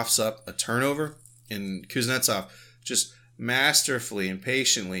coughs up a turnover, and Kuznetsov just masterfully and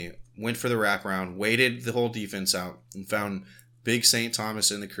patiently went for the wraparound, waited the whole defense out, and found Big St. Thomas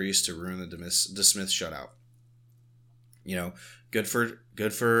in the crease to ruin the DeSmith shutout.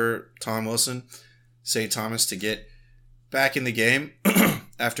 Good for Tom Wilson. St. Thomas to get back in the game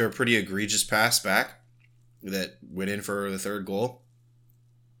after a pretty egregious pass back that went in for the third goal.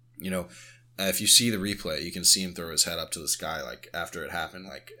 If you see the replay, you can see him throw his head up to the sky like after it happened,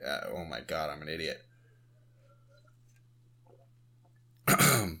 like, oh my God, I'm an idiot.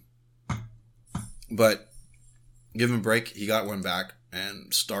 But give him a break. He got one back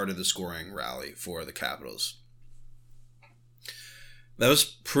and started the scoring rally for the Capitals. That was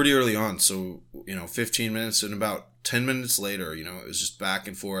pretty early on. So, 15 minutes and about 10 minutes later, it was just back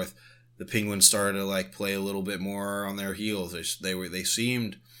and forth. The Penguins started to play a little bit more on their heels. They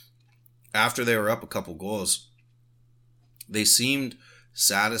seemed, after they were up a couple goals, they seemed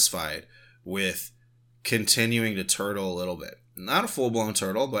satisfied with continuing to turtle a little bit. Not a full-blown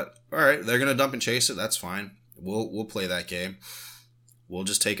turtle, but all right, they're going to dump and chase it. That's fine. We'll play that game. We'll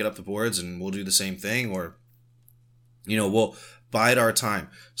just take it up the boards and we'll do the same thing, or, we'll bide our time.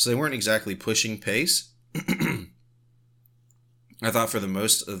 So they weren't exactly pushing pace. I thought for the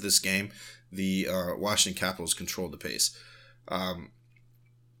most of this game, the Washington Capitals controlled the pace.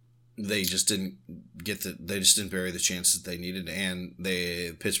 They just didn't bury the chances they needed, and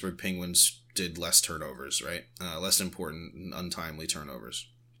the Pittsburgh Penguins did less turnovers, right? Less important and untimely turnovers.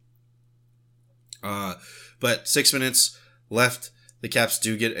 But 6 minutes left. The Caps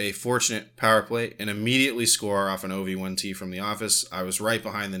do get a fortunate power play and immediately score off an OV1T from the office. I was right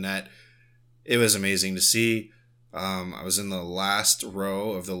behind the net. It was amazing to see. I was in the last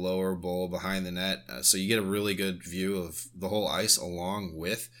row of the lower bowl behind the net, so you get a really good view of the whole ice along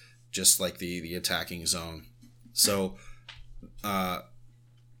with just the attacking zone. So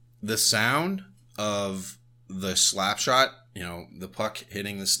the sound of the slap shot, the puck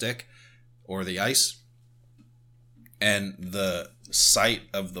hitting the stick or the ice, and the sight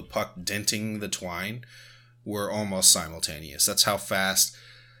of the puck denting the twine were almost simultaneous. That's how fast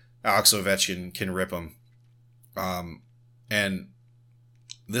Alex Ovechkin can rip them. And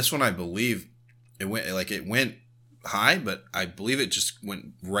this one, I believe it went high, but I believe it just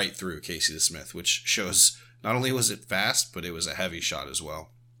went right through Casey DeSmith, which shows not only was it fast, but it was a heavy shot as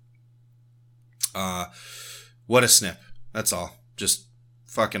well. What a snip. That's all. Just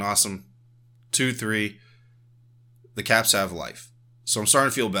fucking awesome. 2-3. The Caps have life. So I'm starting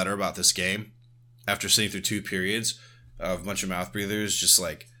to feel better about this game after sitting through 2 periods of a bunch of mouth breathers, just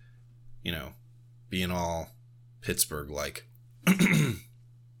being all Pittsburgh-like.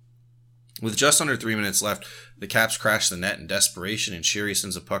 With just under 3 minutes left, the Caps crash the net in desperation, and Sherry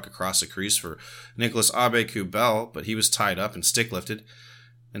sends a puck across the crease for Nicholas Aube-Kubel, but he was tied up and stick-lifted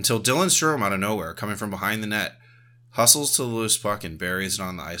until Dylan Strome, out of nowhere, coming from behind the net, hustles to the loose puck and buries it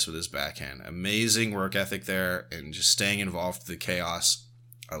on the ice with his backhand. Amazing work ethic there and just staying involved with the chaos.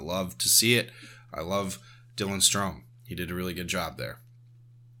 I love to see it. I love Dylan Strome. He did a really good job there.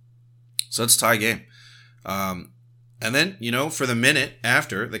 So it's a tie game. And then, for the minute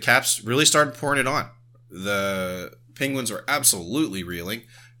after, the Caps really started pouring it on. The Penguins were absolutely reeling.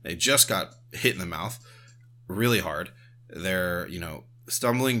 They just got hit in the mouth really hard. They're,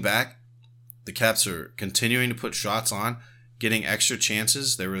 stumbling back. The Caps are continuing to put shots on, getting extra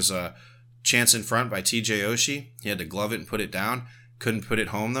chances. There was a chance in front by TJ Oshie. He had to glove it and put it down. Couldn't put it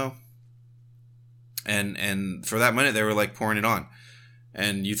home, though. And for that minute, they were, pouring it on.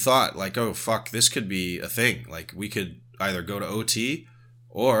 And you thought, oh, fuck, this could be a thing. We could either go to OT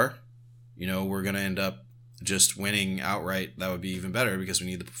or, we're going to end up just winning outright. That would be even better because we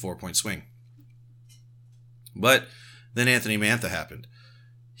need the 4-point swing. But then Anthony Mantha happened.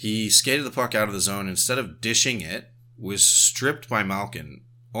 He skated the puck out of the zone. Instead of dishing it, was stripped by Malkin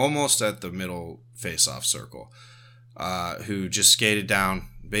almost at the middle face-off circle, who just skated down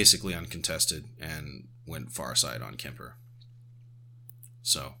basically uncontested and went far side on Kemper.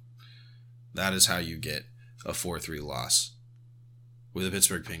 So that is how you get a 4-3 loss with the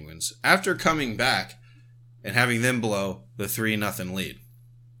Pittsburgh Penguins after coming back and having them blow the 3-0 lead.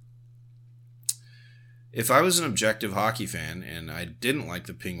 If I was an objective hockey fan and I didn't like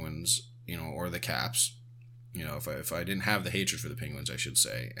the Penguins, or the Caps, if I didn't have the hatred for the Penguins, I should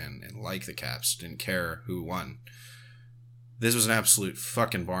say, and like the Caps, didn't care who won, this was an absolute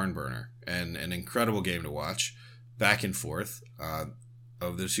fucking barn burner and an incredible game to watch, back and forth,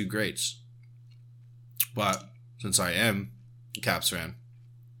 of the two greats. But since I am a Caps fan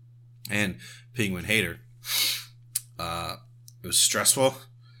and Penguin hater, it was stressful.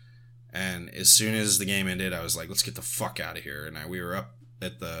 And as soon as the game ended, I was like, let's get the fuck out of here. And we were up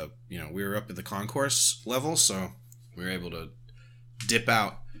at the concourse level, so we were able to dip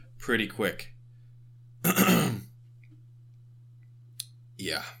out pretty quick.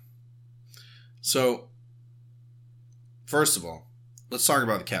 Yeah. So, first of all, let's talk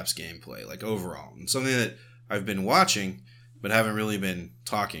about the Caps gameplay, like overall, and something that I've been watching but haven't really been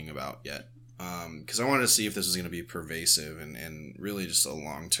talking about yet. Because I wanted to see if this was going to be pervasive and really just a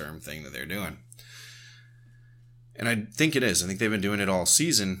long-term thing that they're doing. And I think it is. I think they've been doing it all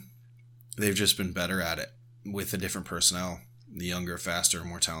season. They've just been better at it with the different personnel, the younger, faster,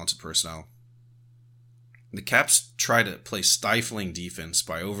 more talented personnel. The Caps try to play stifling defense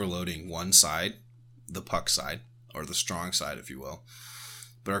by overloading one side, the puck side, or the strong side, if you will,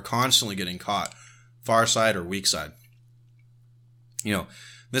 but are constantly getting caught, far side or weak side. You know,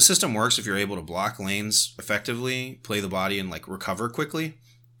 this system works if you're able to block lanes effectively, play the body, and like recover quickly.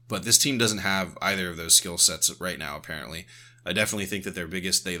 But this team doesn't have either of those skill sets right now. Apparently, I definitely think that their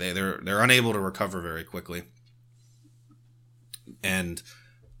biggest they're unable to recover very quickly, and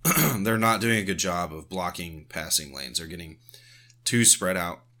they're not doing a good job of blocking passing lanes. They're getting too spread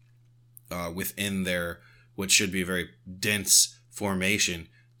out within their what should be a very dense formation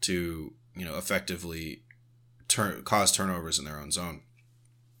to effectively cause turnovers in their own zone.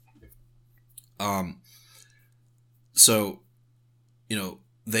 So,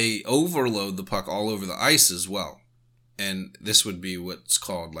 they overload the puck all over the ice as well. And this would be what's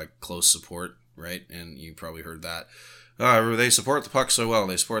called like close support, right? And you probably heard that. They support the puck so well.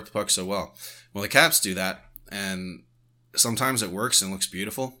 They support the puck so well. Well, the Caps do that, and sometimes it works and looks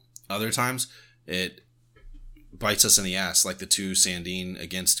beautiful. Other times it bites us in the ass, like the two Sandin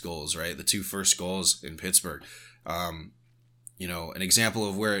against goals, right? The two first goals in Pittsburgh. An example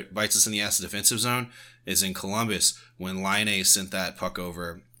of where it bites us in the ass, the defensive zone, is in Columbus when Laine sent that puck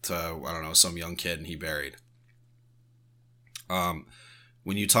over to, some young kid and he buried.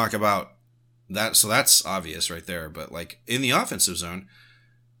 When you talk about that, so that's obvious right there. But like in the offensive zone,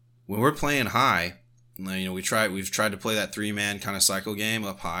 when we're playing high, we've tried to play that 3-man kind of cycle game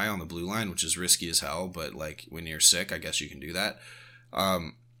up high on the blue line, which is risky as hell. But like when you're sick, I guess you can do that.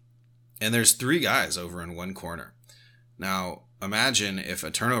 And there's 3 guys over in one corner. Now, imagine if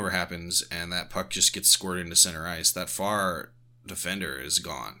a turnover happens and that puck just gets squirted into center ice. That far defender is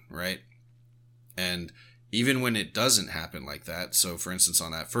gone, right? And even when it doesn't happen like that, so for instance,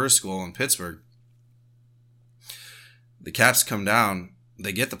 on that first goal in Pittsburgh, the Caps come down,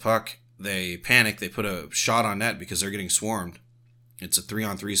 they get the puck, they panic, they put a shot on net because they're getting swarmed. It's a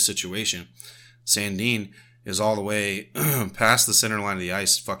 3-on-3 situation. Sandin is all the way past the center line of the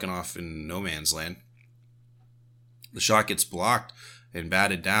ice, fucking off in no man's land. The shot gets blocked and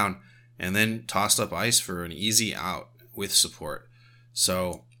batted down and then tossed up ice for an easy out with support.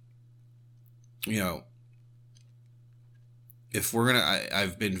 So, if we're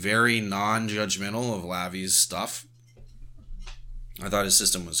I've been very non-judgmental of Lavi's stuff. I thought his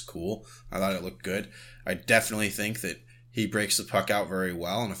system was cool. I thought it looked good. I definitely think that he breaks the puck out very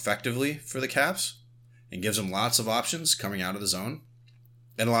well and effectively for the Caps and gives them lots of options coming out of the zone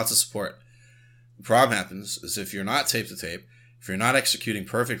and lots of support. The problem happens is if you're not tape to tape, if you're not executing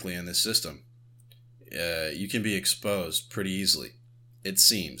perfectly in this system, you can be exposed pretty easily, it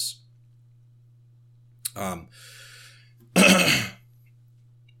seems.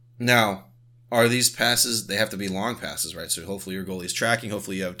 Now, are these passes, they have to be long passes, right? So hopefully your goalie's tracking,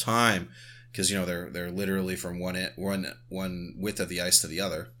 hopefully you have time, because they're literally from one width of the ice to the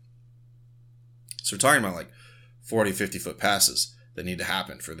other. So we're talking about like 40, 50 foot passes that need to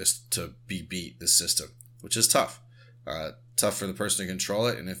happen for this to be beat, this system, which is tough. Tough for the person to control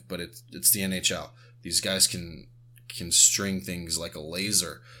it, but it's the NHL. These guys can string things like a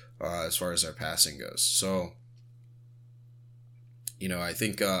laser as far as their passing goes. So, I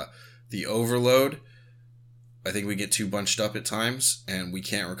think the overload, I think we get too bunched up at times and we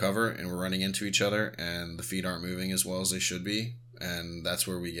can't recover and we're running into each other and the feet aren't moving as well as they should be, and that's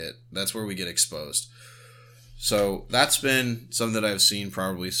where we get exposed. So that's been something that I've seen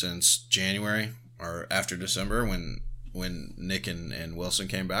probably since January or after December when Nick and Wilson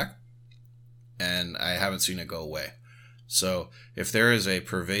came back, and I haven't seen it go away. So if there is a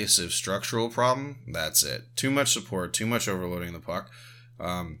pervasive structural problem, that's it. Too much support, too much overloading the puck,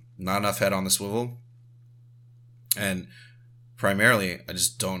 not enough head on the swivel, and primarily, I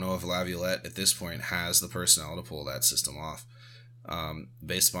just don't know if Laviolette at this point has the personnel to pull that system off.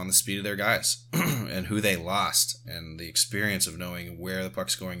 Based upon the speed of their guys and who they lost and the experience of knowing where the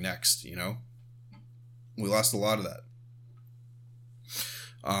puck's going next, we lost a lot of that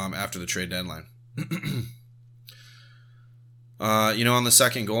after the trade deadline. On the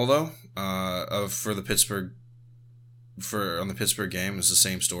second goal though, on the Pittsburgh game, is the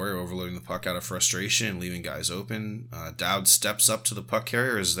same story, overloading the puck out of frustration and leaving guys open. Dowd steps up to the puck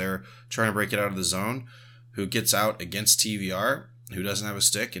carrier as they're trying to break it out of the zone, who gets out against TVR who doesn't have a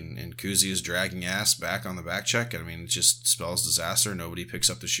stick, and Kuzi is dragging ass back on the back check. I mean, it just spells disaster. Nobody picks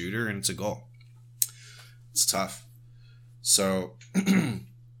up the shooter, and it's a goal. It's tough. So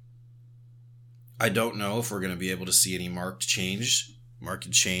I don't know if we're going to be able to see any marked change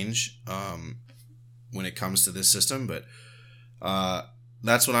when it comes to this system, but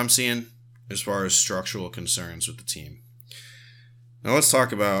that's what I'm seeing as far as structural concerns with the team. Now let's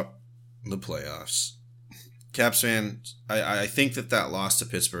talk about the playoffs. Caps fans, I think that loss to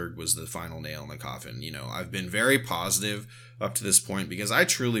Pittsburgh was the final nail in the coffin. You know, I've been very positive up to this point because I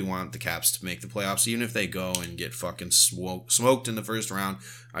truly want the Caps to make the playoffs, even if they go and get fucking smoked in the first round.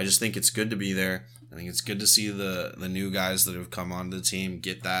 I just think it's good to be there. I think it's good to see the new guys that have come onto the team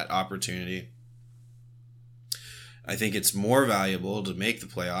get that opportunity. I think it's more valuable to make the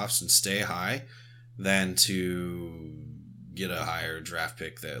playoffs and stay high than to get a higher draft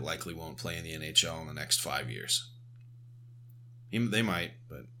pick that likely won't play in the NHL in the next 5 years. They might,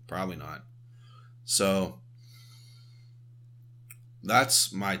 but probably not. So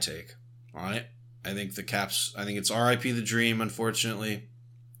that's my take on it. I think the Caps, I think it's RIP the dream, unfortunately,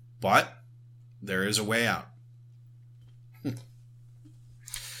 but there is a way out.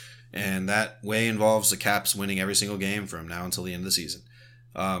 And that way involves the Caps winning every single game from now until the end of the season.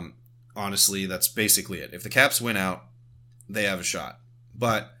 Honestly, that's basically it. If the Caps win out, they have a shot.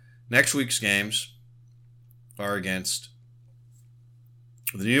 But next week's games are against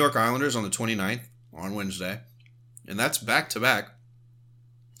the New York Islanders on the 29th, on Wednesday. And that's back-to-back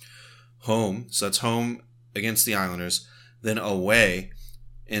home. So that's home against the Islanders, then away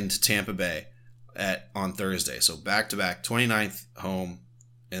into Tampa Bay on Thursday. So back-to-back, 29th home,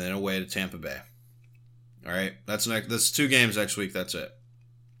 and then away to Tampa Bay. All right, that's 2 games next week. That's it.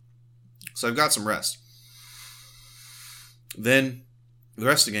 So I've got some rest. Then the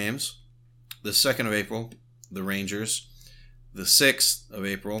rest of the games, the 2nd of April, the Rangers. The 6th of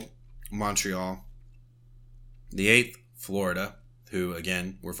April, Montreal. The 8th, Florida, who,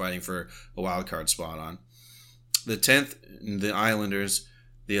 again, we're fighting for a wild card spot on. The 10th, the Islanders.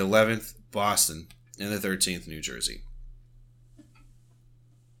 The 11th, Boston. And the 13th, New Jersey.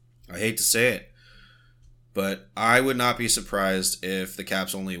 I hate to say it, but I would not be surprised if the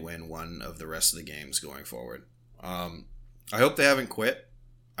Caps only win one of the rest of the games going forward. I hope they haven't quit.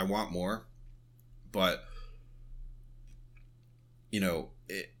 I want more. But, you know,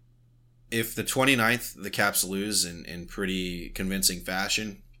 if the 29th the Caps lose in pretty convincing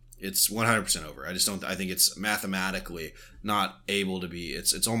fashion, it's 100% over. I think it's mathematically not able to be.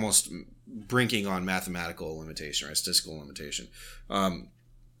 It's almost brinking on mathematical limitation, right? Statistical limitation.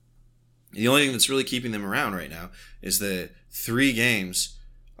 The only thing that's really keeping them around right now is the 3 games.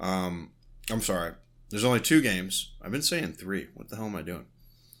 There's only 2 games. I've been saying 3. What the hell am I doing?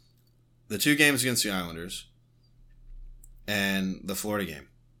 The 2 games against the Islanders and the Florida game.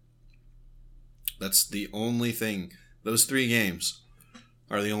 That's the only thing. Those 3 games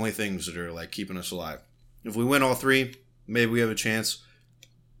are the only things that are like keeping us alive. If we win all 3, maybe we have a chance.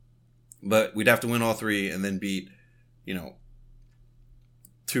 But we'd have to win all 3 and then beat,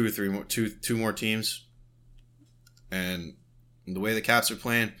 2 more teams. And the way the Caps are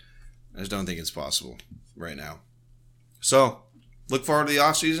playing, I just don't think it's possible right now. So, look forward to the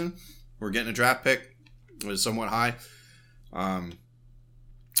offseason. We're getting a draft pick. It's somewhat high. I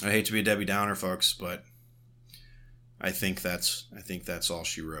hate to be a Debbie Downer, folks, but I think that's all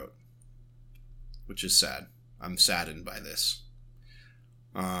she wrote, which is sad. I'm saddened by this.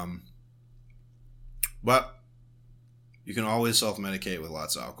 But you can always self-medicate with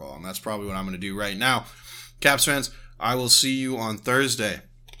lots of alcohol, and that's probably what I'm going to do right now. Caps fans, I will see you on Thursday.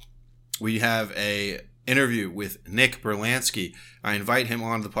 We have a interview with Nick Berlansky. I invite him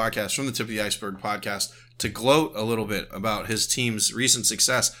on the podcast from the Tip of the Iceberg podcast to gloat a little bit about his team's recent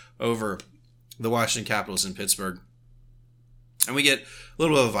success over the Washington Capitals in Pittsburgh. And we get a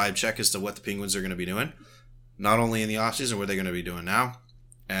little bit of a vibe check as to what the Penguins are going to be doing, not only in the offseason, what they're going to be doing now,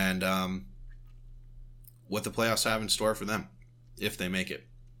 and what the playoffs have in store for them if they make it.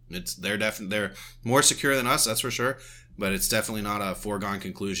 They're more secure than us, that's for sure, but it's definitely not a foregone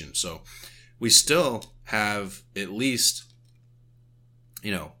conclusion. So we still have at least,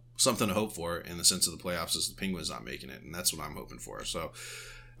 something to hope for in the sense of the playoffs as the Penguins not making it, and that's what I'm hoping for. So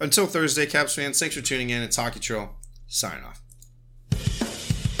until Thursday, Caps fans, thanks for tuning in. It's Hockey Troll. Sign off.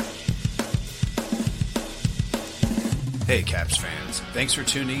 Hey Caps fans, thanks for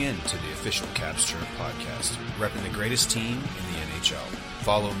tuning in to the official Caps Chirp podcast, repping the greatest team in the NHL.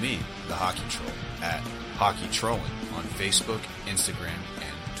 Follow me, the Hockey Troll, at Hockey Trolling on Facebook, Instagram,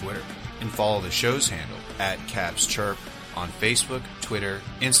 and Twitter. And follow the show's handle at Caps Chirp on Facebook, Twitter,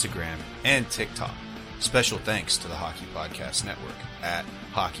 Instagram, and TikTok. Special thanks to the Hockey Podcast Network at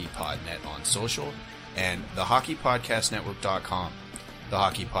HockeyPodNet on social and thehockeypodcastnetwork.com. The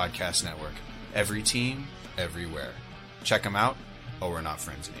Hockey Podcast Network. Every team, everywhere. Check them out, or we're not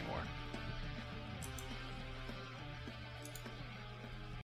friends anymore.